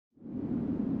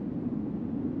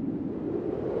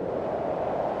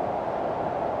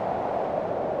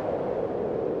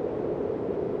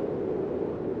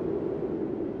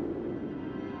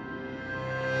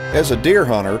As a deer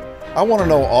hunter, I want to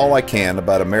know all I can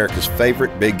about America's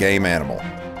favorite big game animal.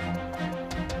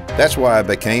 That's why I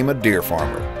became a deer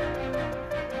farmer.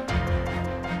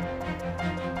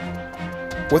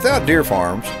 Without deer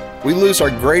farms, we lose our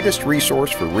greatest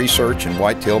resource for research and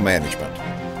whitetail management.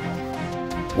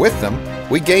 With them,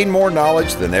 we gain more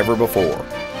knowledge than ever before.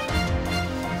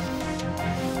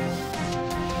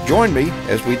 Join me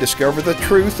as we discover the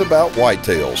truth about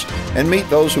whitetails and meet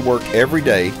those who work every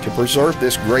day to preserve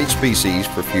this great species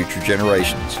for future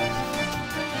generations.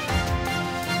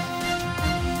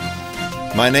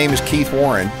 My name is Keith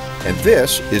Warren, and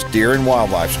this is Deer and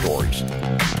Wildlife Stories.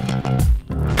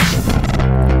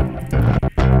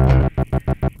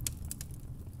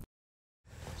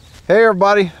 Hey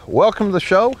everybody, welcome to the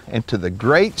show and to the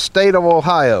great state of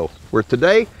Ohio, where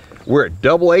today we're at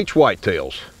Double H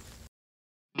Whitetails.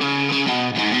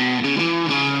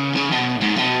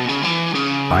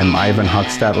 I'm Ivan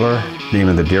Huckstedler. The name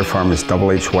of the deer farm is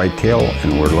Double H Whitetail,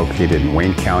 and we're located in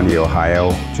Wayne County,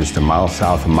 Ohio, just a mile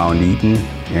south of Mount Eaton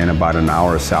and about an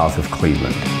hour south of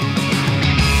Cleveland.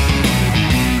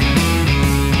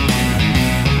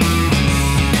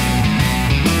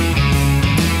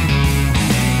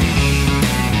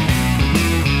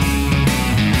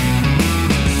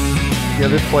 Yeah,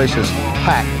 this place is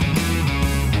packed.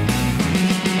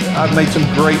 I've made some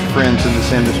great friends in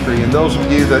this industry, and those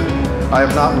of you that I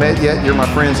have not met yet, you're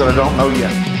my friends that I don't know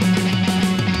yet.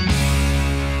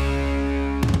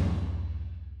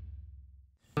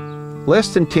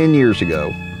 Less than 10 years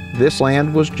ago, this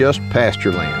land was just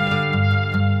pasture land.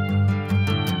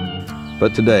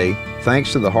 But today,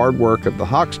 thanks to the hard work of the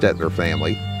Hochstetler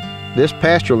family, this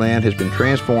pasture land has been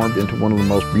transformed into one of the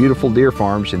most beautiful deer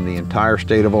farms in the entire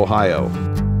state of Ohio.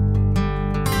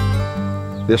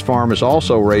 This farm is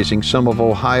also raising some of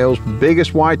Ohio's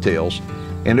biggest whitetails,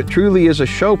 and it truly is a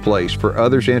show place for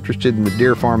others interested in the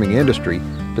deer farming industry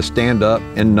to stand up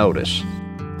and notice.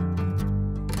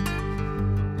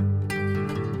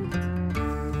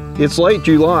 It's late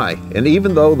July, and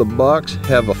even though the bucks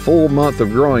have a full month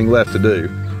of growing left to do,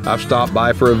 I've stopped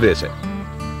by for a visit.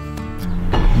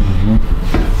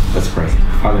 Let's pray.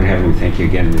 Father in heaven, we thank you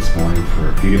again this morning for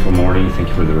a beautiful morning. Thank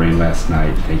you for the rain last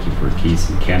night. Thank you for Keith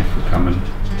and Kent for coming.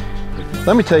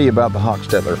 Let me tell you about the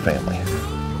Hochstetler family.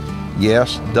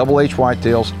 Yes, Double H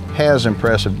Whitetails has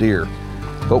impressive deer,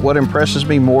 but what impresses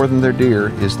me more than their deer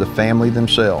is the family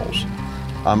themselves.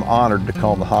 I'm honored to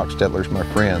call the Hochstetlers my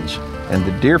friends, and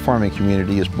the deer farming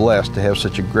community is blessed to have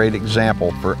such a great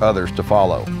example for others to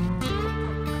follow.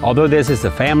 Although this is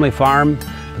a family farm,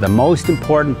 the most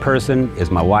important person is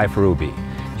my wife, Ruby.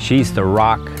 She's the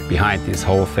rock behind this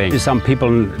whole thing. Some people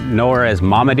know her as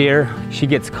Mama Deer. She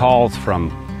gets calls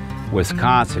from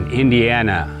Wisconsin,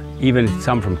 Indiana, even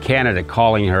some from Canada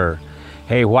calling her,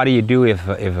 hey, what do you do if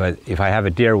I have a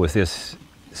deer with this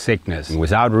sickness? And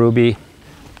without Ruby,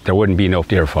 there wouldn't be no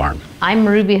deer farm. I'm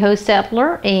Ruby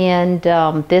Hochstetler, and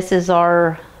this is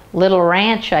our little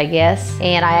ranch, I guess.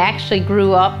 And I actually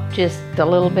grew up just a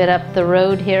little bit up the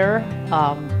road here.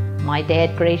 My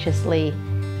dad graciously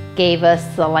gave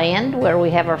us the land where we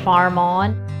have our farm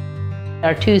on.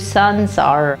 Our two sons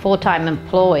are full-time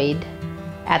employed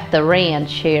at the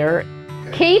ranch here.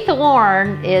 Keith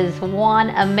Warren is one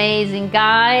amazing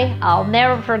guy. I'll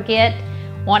never forget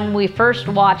when we first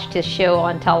watched his show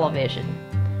on television.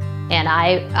 And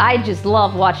I just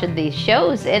love watching these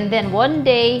shows. And then one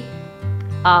day,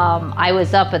 I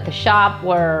was up at the shop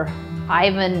where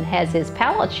Ivan has his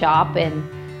pallet shop, and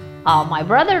my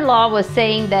brother-in-law was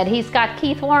saying that he's got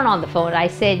Keith Warren on the phone. I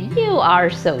said, you are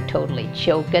so totally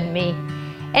choking me.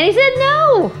 And he said,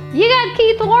 no, you got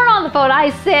Keith Warren on the phone. I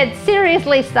said,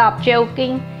 seriously, stop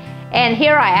joking. And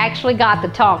here I actually got to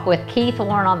talk with Keith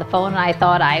Warren on the phone, and I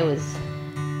thought I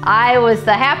was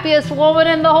the happiest woman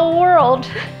in the whole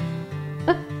world.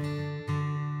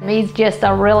 He's just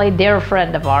a really dear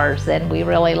friend of ours, and we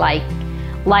really like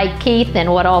Keith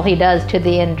and what all he does to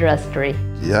the industry.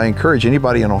 Yeah, I encourage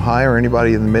anybody in Ohio or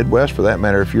anybody in the Midwest for that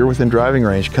matter, if you're within driving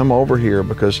range, come over here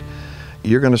because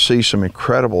you're going to see some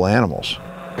incredible animals.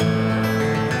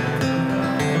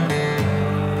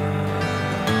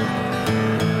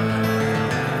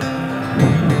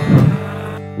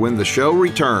 When the show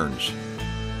returns,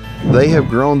 they have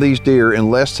grown these deer in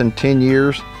less than 10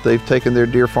 years. They've taken their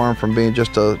deer farm from being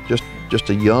just a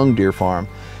young deer farm,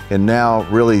 and now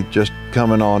really just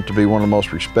coming on to be one of the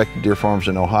most respected deer farms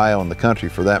in Ohio and the country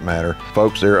for that matter.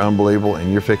 Folks, they're unbelievable,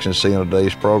 and you're fixing to see on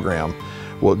today's program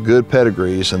what good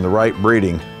pedigrees and the right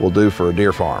breeding will do for a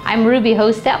deer farm. I'm Ruby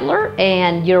Hochstetler,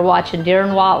 and you're watching Deer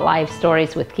and Wildlife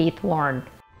Stories with Keith Warren.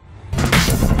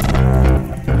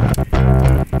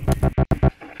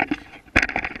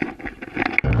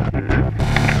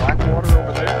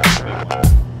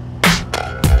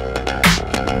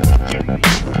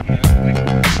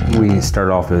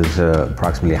 started off as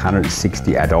approximately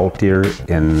 160 adult deer,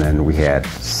 and then we had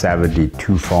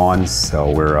 72 fawns, so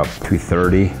we're up to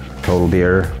 30 total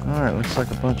deer. All right, looks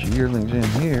like a bunch of yearlings in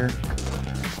here.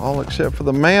 All except for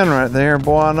the man right there.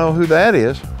 Boy, I know who that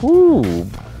is. Whoo,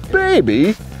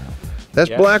 baby. That's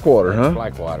Blackwater, huh?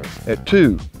 Blackwater. At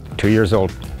 2. 2 years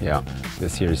old, yeah.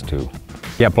 This year's 2.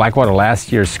 Yeah, Blackwater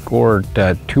last year scored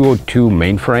 202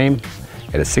 mainframe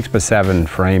at a 6x7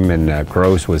 frame, and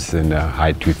gross was in the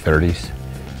high 230s.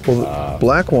 Well,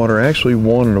 Blackwater actually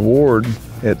won an award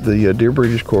at the Deer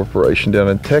Breeders Corporation down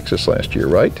in Texas last year,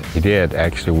 right? He did,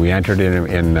 actually. We entered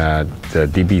in the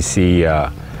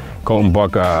DBC Golden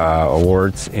Buck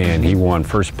Awards, and he won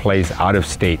first place out of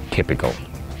state typical.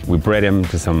 We bred him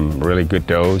to some really good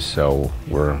does, so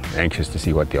we're anxious to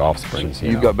see what the offspring.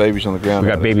 You've got babies on the ground.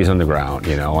 We've got babies on the ground,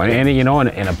 you know,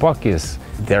 and a buck is,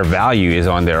 their value is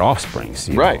on their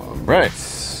offsprings. Right, right.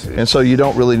 And so you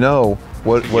don't really know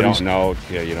what you don't know,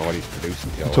 you know, what he's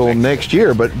producing until next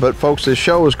year. But folks, this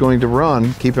show is going to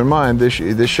run. Keep in mind, this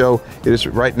show, it is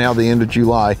right now the end of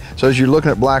July. So as you're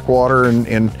looking at Blackwater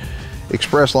and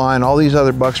Express Line, all these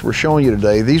other bucks we're showing you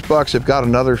today, these bucks have got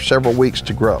another several weeks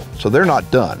to grow. So they're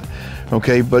not done,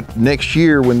 okay? But next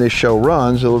year when this show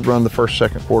runs, it'll run the first,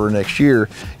 second quarter next year.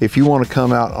 If you want to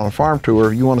come out on a farm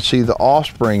tour, you want to see the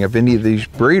offspring of any of these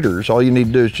breeders, all you need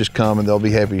to do is just come and they'll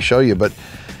be happy to show you. But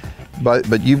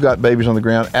you've got babies on the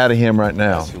ground out of him right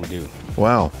now. Yes, we do.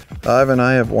 Wow. Ivan,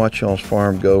 I have watched y'all's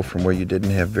farm go from where you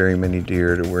didn't have very many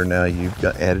deer to where now you've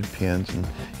got added pens and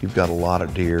you've got a lot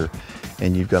of deer.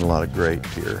 And you've got a lot of great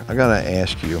deer. I gotta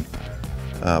ask you,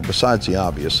 besides the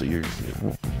obvious,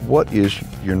 what is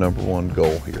your #1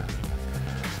 goal here?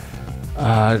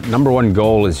 #1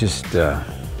 goal is just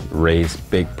raise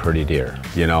big, pretty deer.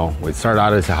 You know, we started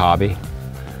out as a hobby.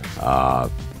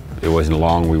 It wasn't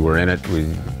long we were in it. We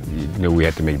knew we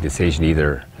had to make a decision,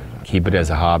 either keep it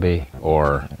as a hobby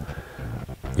or,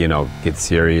 you know, get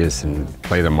serious and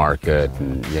play the market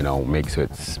and, you know, make so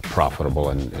it's profitable,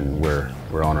 and we're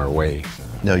on our way.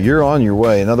 No, you're on your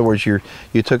way. In other words, you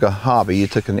took a hobby, you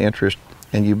took an interest,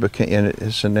 and you became, and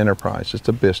it's an enterprise, it's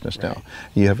a business now. Right.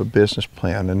 You have a business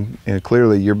plan, and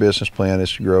clearly your business plan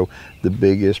is to grow the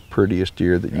biggest, prettiest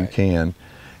deer that you can.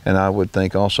 And I would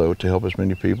think also to help as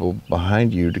many people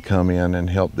behind you to come in and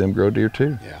help them grow deer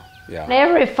too. Yeah. On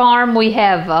every farm we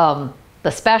have the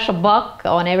special buck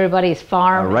on everybody's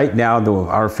farm. Right now,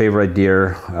 our favorite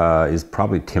deer is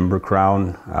probably Timber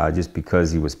Crown, just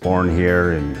because he was born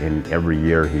here, and every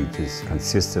year he just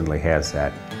consistently has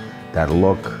that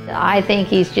look. I think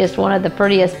he's just one of the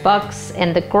prettiest bucks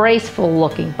and the graceful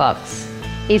looking bucks.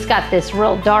 He's got this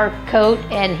real dark coat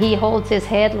and he holds his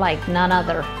head like none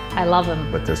other. I love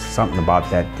him. But there's something about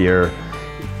that deer,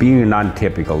 being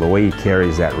non-typical, the way he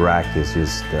carries that rack is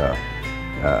just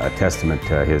a testament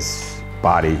to his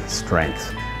body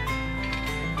strength.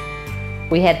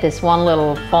 We had this one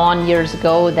little fawn years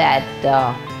ago that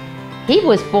he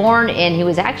was born, and he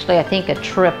was actually, I think, a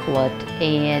triplet,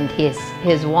 and his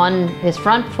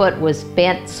front foot was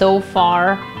bent so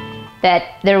far that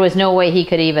there was no way he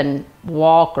could even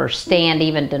walk or stand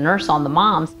even to nurse on the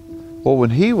moms. Well, when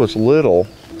he was little,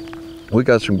 we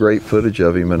got some great footage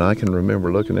of him, and I can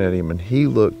remember looking at him, and he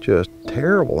looked just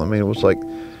terrible. I mean, it was like,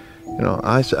 you know,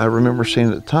 I remember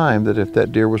seeing at the time that if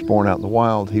that deer was born out in the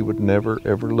wild, he would never,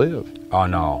 ever live. Oh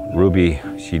no, Ruby,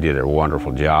 she did a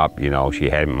wonderful job. You know, she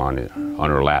had him on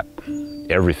her lap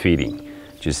every feeding,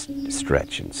 just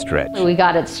stretch and stretch. We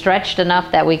got it stretched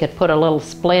enough that we could put a little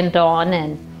splint on,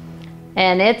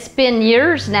 and it's been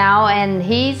years now, and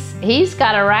he's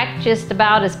got a rack just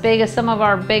about as big as some of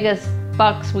our biggest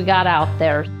bucks we got out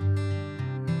there.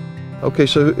 Okay,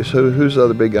 so who's the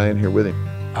other big guy in here with him?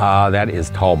 That is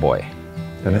Tall Boy.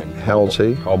 And how old's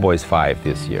he? Tall Boy's 5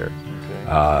 this year.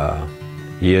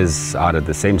 He is out of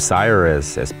the same sire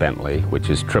as Bentley, which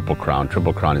is Triple Crown.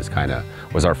 Triple Crown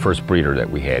was our first breeder that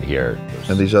we had here.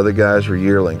 And these other guys were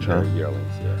yearlings, huh?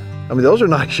 Yearlings, yeah. I mean, those are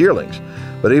nice yearlings,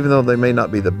 but even though they may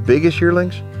not be the biggest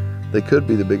yearlings, they could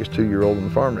be the biggest 2-year-old on the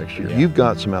farm next year. Yeah. You've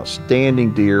got some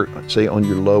outstanding deer, say, on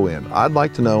your low end. I'd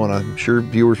like to know, and I'm sure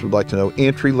viewers would like to know,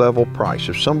 entry-level price.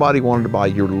 If somebody wanted to buy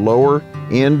your lower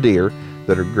end deer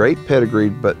that are great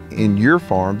pedigreed, but in your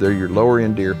farm, they're your lower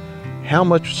end deer, how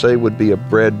much, say, would be a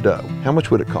bred doe? How much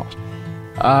would it cost?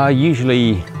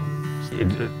 Usually,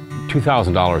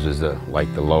 $2,000 is the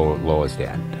lowest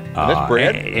end. That's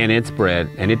bred? And it's bred,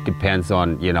 and it depends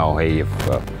on, you know, hey, if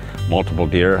multiple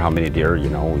deer, how many deer, you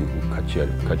know, we cut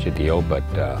you a deal, but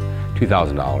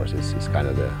 $2,000 is kind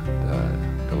of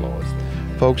the lowest.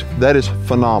 Folks, that is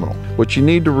phenomenal. What you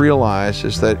need to realize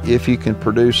is that if you can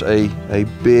produce a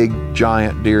big,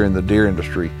 giant deer in the deer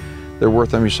industry, They're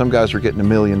worth, I mean, some guys are getting $1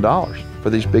 million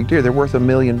for these big deer. They're worth $1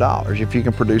 million if you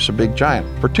can produce a big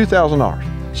giant. For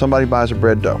 $2,000, somebody buys a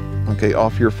bred doe, okay,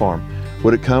 off your farm.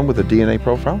 Would it come with a DNA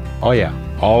profile? Oh yeah,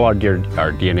 all our deer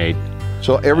are DNA.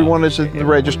 So everyone is in the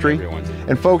registry.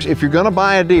 And folks, if you're gonna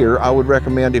buy a deer, I would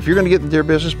recommend, if you're gonna get in the deer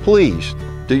business, please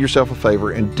do yourself a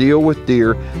favor and deal with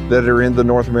deer that are in the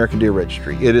North American Deer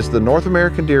Registry. It is the North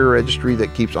American Deer Registry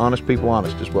that keeps honest people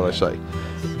honest, is what I say.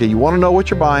 Okay, you wanna know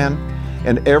what you're buying,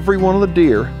 and every one of the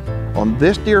deer on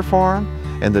this deer farm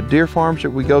and the deer farms that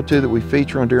we go to that we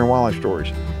feature on Deer and Wildlife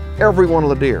Stories, every one of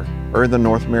the deer are in the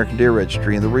North American Deer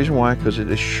Registry. And the reason why, because it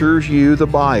assures you, the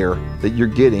buyer, that you're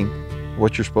getting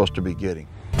what you're supposed to be getting.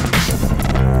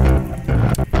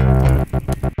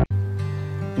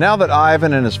 Now that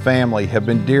Ivan and his family have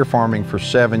been deer farming for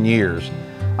 7 years,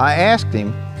 I asked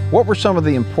him what were some of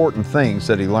the important things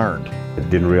that he learned. I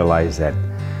didn't realize that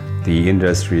the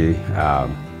industry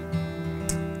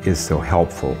is so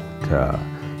helpful to,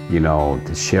 you know,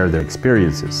 to share their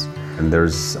experiences. And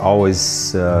there's always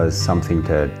something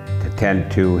to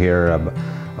tend to here.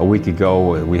 A week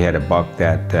ago, we had a buck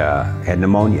that had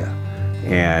pneumonia,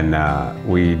 and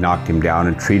we knocked him down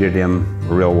and treated him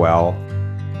real well.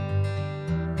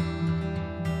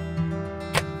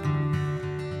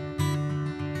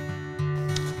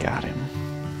 Got him.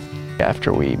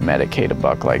 After we medicate a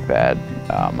buck like that,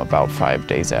 about 5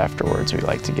 days afterwards, we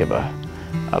like to give a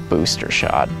booster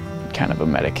shot, kind of a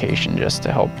medication just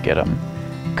to help get him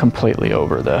completely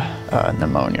over the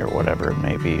pneumonia or whatever it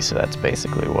may be. So that's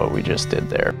basically what we just did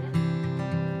there.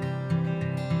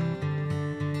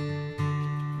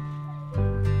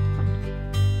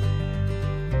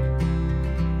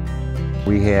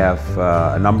 We have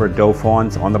a number of doe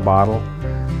fawns on the bottle.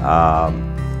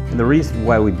 And the reason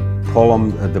why we pull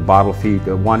them, the bottle feed,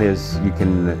 one is you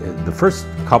can, the first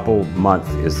couple months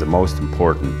is the most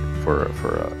important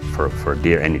for a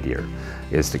deer, any deer,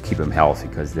 is to keep them healthy,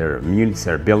 because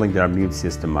they're building their immune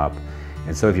system up.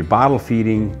 And so if you're bottle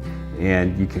feeding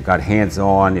and you got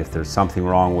hands-on, if there's something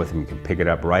wrong with them, you can pick it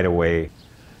up right away.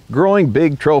 Growing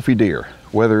big trophy deer,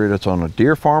 whether it's on a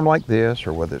deer farm like this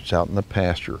or whether it's out in the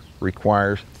pasture,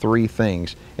 requires 3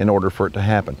 things in order for it to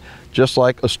happen. Just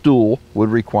like a stool would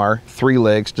require 3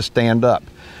 legs to stand up.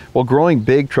 Well, growing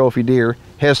big trophy deer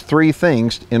has 3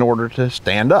 things in order to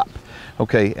stand up.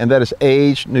 Okay, and that is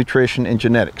age, nutrition, and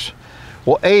genetics.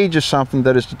 Well, age is something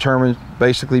that is determined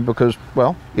basically because,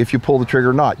 well, if you pull the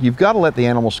trigger or not, you've got to let the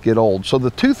animals get old. So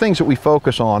the 2 things that we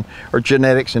focus on are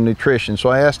genetics and nutrition. So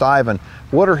I asked Ivan,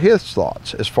 what are his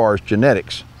thoughts as far as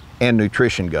genetics and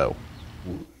nutrition go?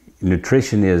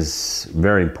 Nutrition is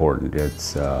very important.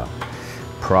 It's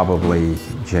probably,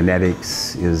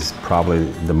 genetics is probably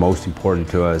the most important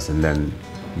to us, and then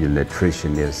your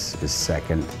nutrition is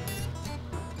second.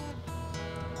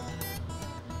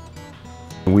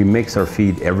 We mix our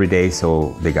feed every day,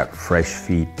 so they got fresh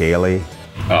feed daily.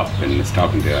 Up and was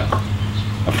talking to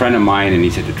a friend of mine, and he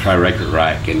said to try record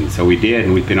rack, and so we did,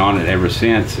 and we've been on it ever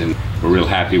since, and we're real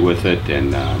happy with it.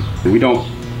 And we don't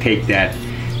take that,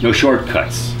 no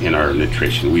shortcuts in our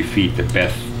nutrition. We feed the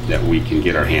best that we can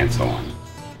get our hands on.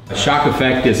 Shock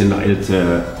Effect is it's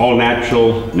an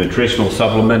all-natural nutritional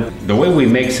supplement. The way we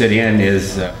mix it in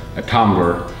is a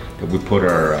tumbler that we put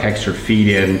our textured feed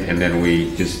in, and then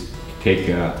we just take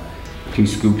 2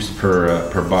 scoops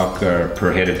per buck or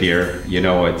per head of deer. You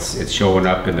know, it's showing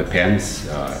up in the pens,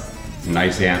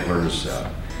 nice antlers.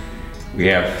 We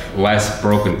have less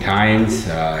broken tines.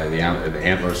 The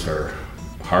antlers are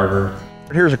harder.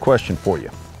 Here's a question for you.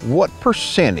 What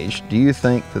percentage do you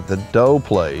think that the doe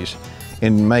plays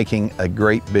in making a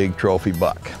great big trophy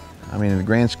buck? I mean, in the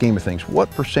grand scheme of things, what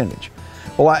percentage?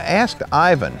 Well, I asked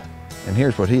Ivan, and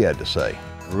here's what he had to say.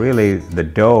 Really, the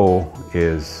doe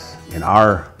is, in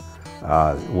our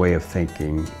way of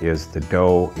thinking, is the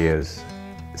doe is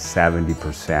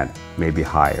 70%, maybe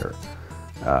higher.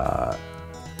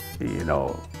 You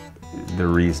know, the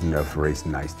reason of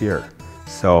raising nice deer.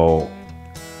 So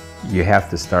you have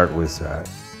to start with a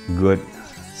good,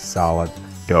 solid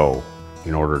doe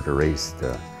in order to raise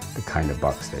the kind of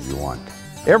bucks that you want.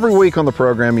 Every week on the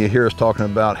program, you hear us talking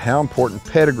about how important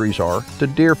pedigrees are to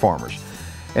deer farmers.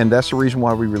 And that's the reason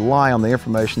why we rely on the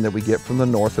information that we get from the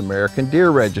North American Deer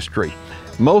Registry.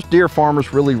 Most deer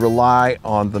farmers really rely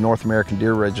on the North American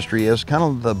Deer Registry as kind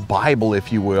of the Bible,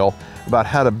 if you will, about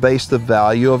how to base the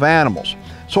value of animals.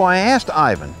 So I asked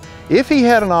Ivan if he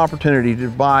had an opportunity to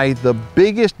buy the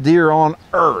biggest deer on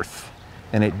earth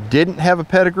and it didn't have a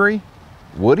pedigree,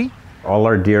 would he? All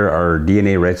our deer are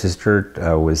DNA registered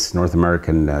with North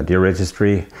American Deer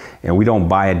Registry, and we don't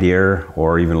buy a deer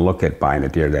or even look at buying a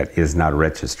deer that is not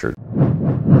registered.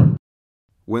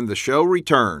 When the show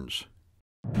returns,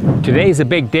 Today's a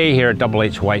big day here at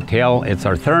H Whitetail. It's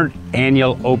our 3rd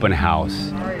annual open house.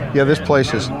 Yeah, this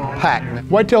place is packed.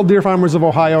 Whitetail Deer Farmers of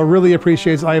Ohio really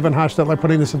appreciates Ivan Hostetler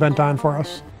putting this event on for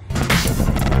us.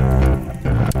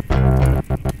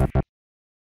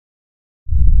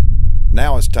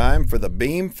 Now it's time for the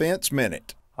Beam Fence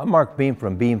Minute. I'm Mark Beam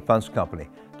from Beam Fence Company.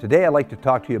 Today I'd like to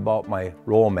talk to you about my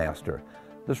Roll Master.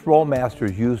 This Roll Master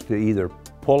is used to either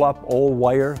pull up old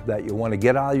wire that you want to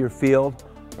get out of your field,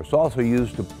 or it's also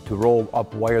used to roll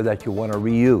up wire that you want to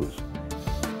reuse.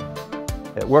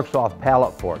 It works off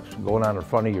pallet forks going on the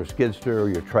front of your skid steer or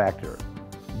your tractor.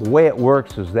 The way it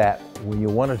works is that when you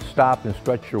want to stop and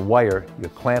stretch your wire, you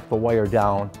clamp the wire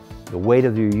down. The weight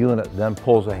of your unit then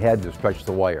pulls ahead to stretch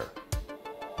the wire.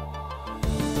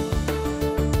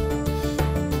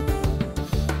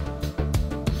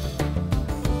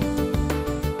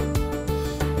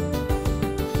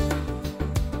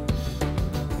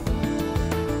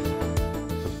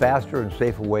 Faster and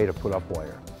safer way to put up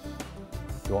wire.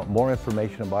 If you want more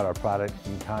information about our products,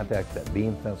 you can contact us at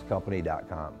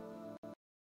beamfencecompany.com.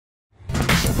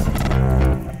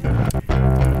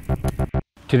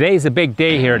 Today's a big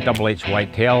day here at H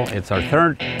Whitetail. It's our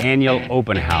 3rd annual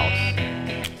open house.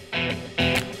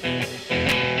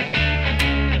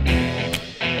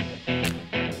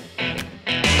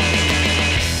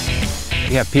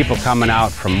 We have people coming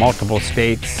out from multiple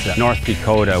states, North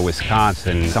Dakota,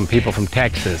 Wisconsin, some people from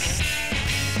Texas.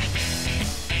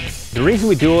 The reason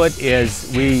we do it is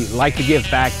we like to give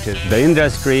back to the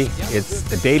industry. It's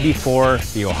the day before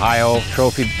the Ohio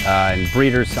Trophy and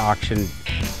Breeders' Auction.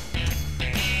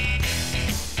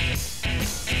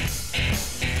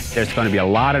 There's going to be a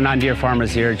lot of non-deer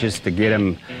farmers here just to get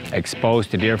them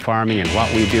exposed to deer farming and what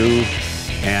we do.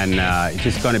 And it's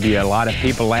just going to be a lot of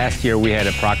people. Last year we had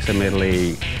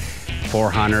approximately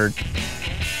 400.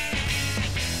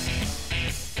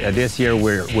 This year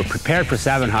we're prepared for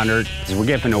 700. We're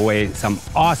giving away some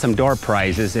awesome door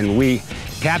prizes, and we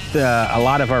tapped a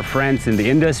lot of our friends in the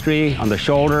industry on the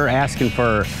shoulder asking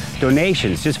for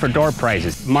donations just for door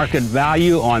prizes. Market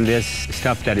value on this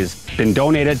stuff that has been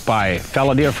donated by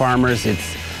fellow deer farmers,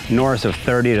 it's north of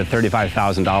 $30,000 to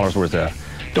 $35,000 worth of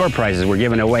door prizes we're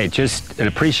giving away. Just an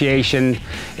appreciation.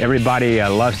 Everybody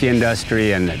loves the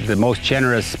industry and the most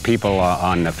generous people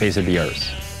on the face of the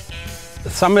earth.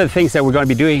 Some of the things that we're going to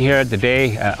be doing here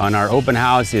today on our open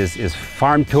house is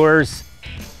farm tours.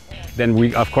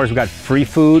 Then of course we got free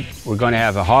food. We're going to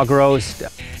have a hog roast,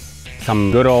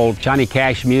 some good old Johnny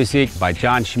Cash music by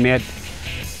John Schmidt.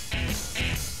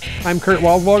 I'm Kurt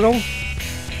Waldvogel.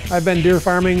 I've been deer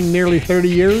farming nearly 30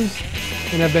 years,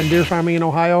 and I've been deer farming in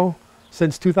Ohio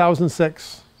since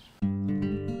 2006.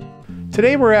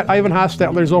 Today we're at Ivan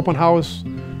Hostetler's open house.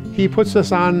 He puts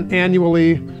this on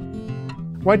annually.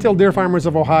 Whitetail Deer Farmers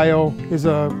of Ohio is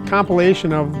a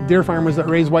compilation of deer farmers that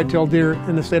raise whitetail deer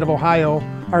in the state of Ohio.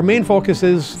 Our main focus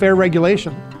is fair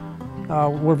regulation.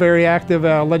 We're very active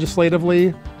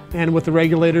legislatively and with the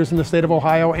regulators in the state of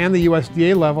Ohio and the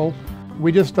USDA level.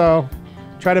 We just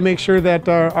try to make sure that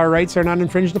our rights are not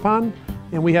infringed upon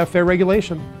and we have fair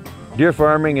regulation. Deer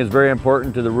farming is very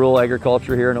important to the rural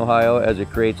agriculture here in Ohio, as it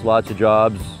creates lots of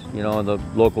jobs, you know, in the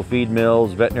local feed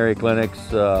mills, veterinary clinics,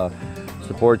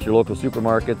 supports your local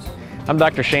supermarkets. I'm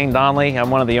Dr. Shane Donnelly. I'm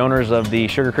one of the owners of the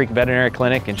Sugar Creek Veterinary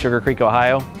Clinic in Sugar Creek,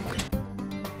 Ohio.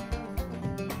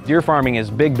 Deer farming is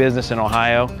big business in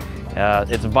Ohio.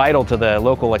 It's vital to the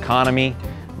local economy,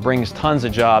 brings tons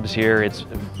of jobs here. It's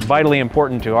vitally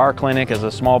important to our clinic as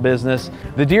a small business.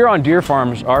 The deer on deer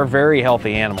farms are very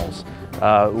healthy animals.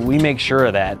 We make sure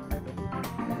of that.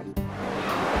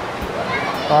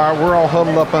 All right, we're all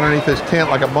huddled up underneath this tent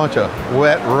like a bunch of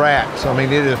wet rats. I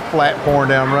mean, it is flat pouring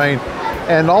down rain.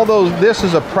 And although this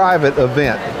is a private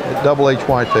event at H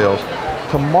Whitetails,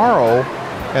 tomorrow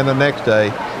and the next day,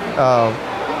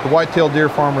 the Whitetail Deer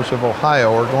Farmers of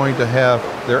Ohio are going to have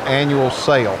their annual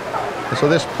sale. And so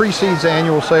this precedes the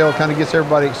annual sale, kind of gets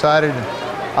everybody excited. And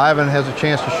Ivan has a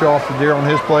chance to show off the deer on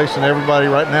his place, and everybody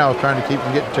right now is trying to keep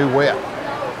from getting too wet.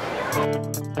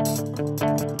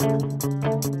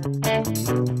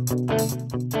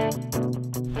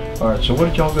 All right, so what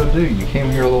did y'all go do? You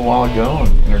came here a little while ago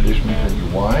and introduced me to your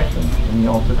wife, and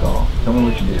y'all took off. Tell me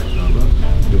what you did.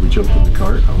 Then we jumped in the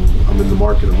cart. I'm in the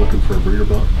market of looking for a breeder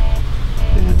buck,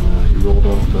 and he rolled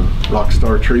up the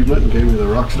Rockstar treatment and gave me the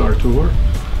Rockstar tour,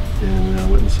 and I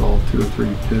went and saw 2 or 3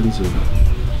 pins of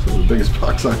some of the biggest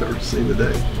bucks I've ever seen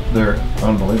today. They're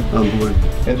unbelievable.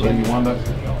 Unbelievable. And you wound up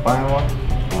buying one?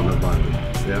 Wound up buying one.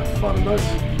 Yeah, bought a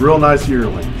real nice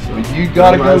yearling. So you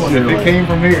got a good one. If it came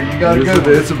from here, you got a good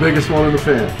one. It's the biggest one in the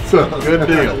pen. So good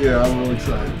deal. Yeah, I'm really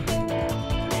excited.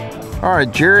 All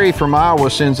right, Jerry from Iowa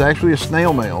sends actually a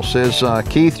snail mail. Says,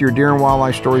 Keith, your Deer and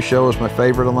Wildlife Story show is my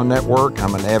favorite on the network.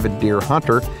 I'm an avid deer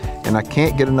hunter, and I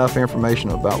can't get enough information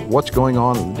about what's going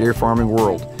on in the deer farming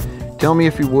world. Tell me,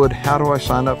 if you would, how do I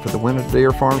sign up for the Win a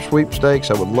Deer Farm sweepstakes?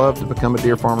 I would love to become a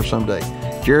deer farmer someday.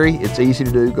 Jerry, it's easy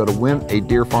to do. Go to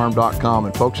winadeerfarm.com.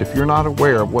 And folks, if you're not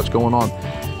aware of what's going on,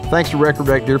 thanks to Record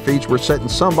Back Deer Feeds, we're setting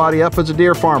somebody up as a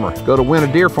deer farmer. Go to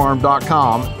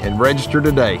winadeerfarm.com and register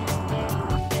today.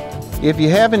 If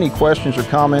you have any questions or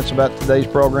comments about today's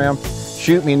program,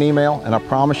 shoot me an email and I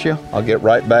promise you, I'll get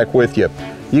right back with you.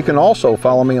 You can also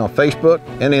follow me on Facebook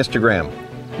and Instagram.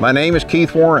 My name is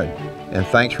Keith Warren, and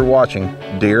thanks for watching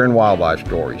Deer and Wildlife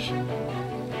Stories.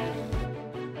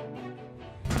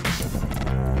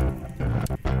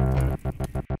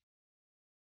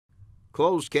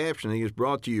 Closed captioning is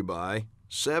brought to you by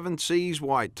 7 Seas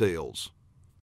Whitetails.